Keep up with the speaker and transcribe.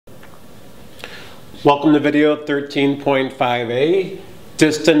Welcome to video 13.5a,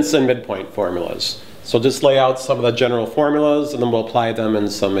 distance and midpoint formulas. So just lay out some of the general formulas and then we'll apply them in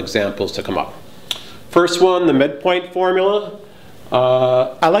some examples to come up. First one, the midpoint formula.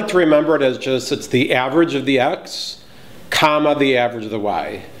 I like to remember it as it's the average of the x, comma the average of the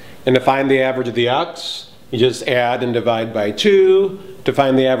y. And to find the average of the x, you just add and divide by 2. To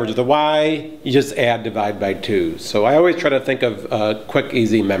find the average of the y, you just add, divide by 2. So I always try to think of quick,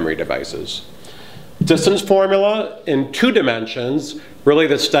 easy memory devices. Distance formula in 2 dimensions, really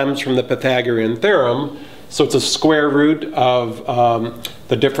this stems from the Pythagorean theorem. So it's a square root of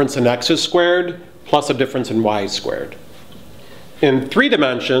the difference in x's squared plus a difference in y squared. In 3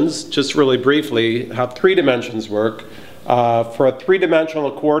 dimensions, just really briefly, how 3 dimensions work, for a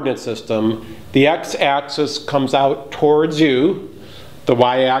 3-dimensional coordinate system, the x-axis comes out towards you, the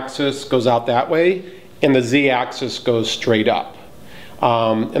y-axis goes out that way, and the z-axis goes straight up.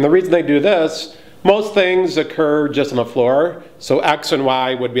 And the reason they do this, most things occur just on the floor. So x and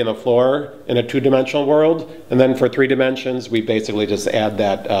y would be on the floor in a 2-dimensional world. And then for 3 dimensions, we basically just add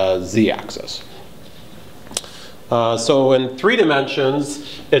that z-axis. So in 3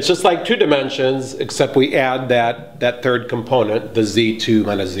 dimensions, it's just like 2 dimensions, except we add that third component, the z2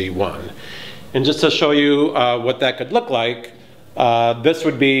 minus z1. And just to show you what that could look like, this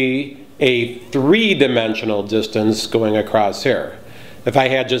would be a 3-dimensional distance going across here. If I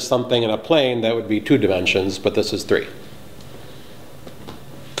had just something in a plane, that would be 2 dimensions, but this is 3.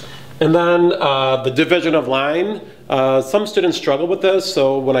 And then the division of line. Some students struggle with this,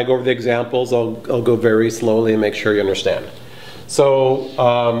 so when I go over the examples, I'll go very slowly and make sure you understand. So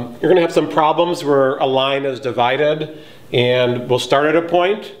you're going to have some problems where a line is divided, and we'll start at a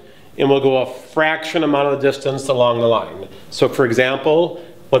point, and we'll go a fraction amount of the distance along the line. So for example,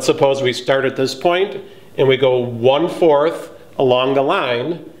 let's suppose we start at this point, and we go 1/4 along the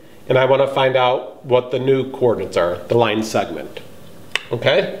line, and I want to find out what the new coordinates are, the line segment.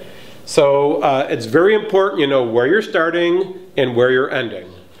 Okay? So it's very important you know where you're starting and where you're ending.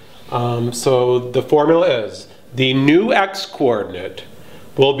 So the formula is the new x-coordinate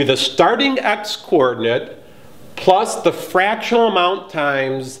will be the starting x-coordinate plus the fractional amount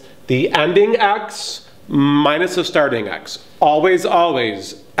times the ending x minus the starting x. Always,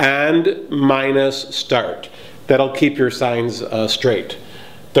 always end minus start. That'll keep your signs straight.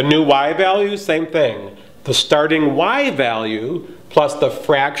 The new y value, same thing. The starting y value plus the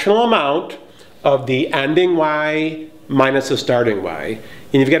fractional amount of the ending y minus the starting y.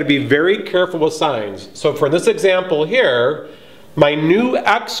 And you've got to be very careful with signs. So for this example here, my new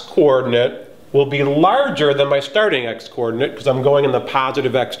x-coordinate will be larger than my starting x-coordinate because I'm going in the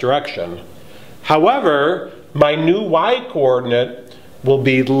positive x direction. However, my new y-coordinate will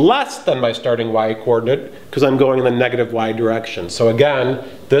be less than my starting y-coordinate because I'm going in the negative y direction. So again,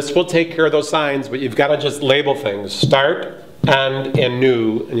 this will take care of those signs, but you've got to just label things. Start, end, and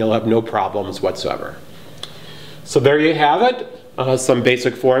new, and you'll have no problems whatsoever. So there you have it, some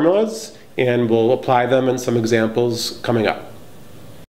basic formulas, and we'll apply them in some examples coming up.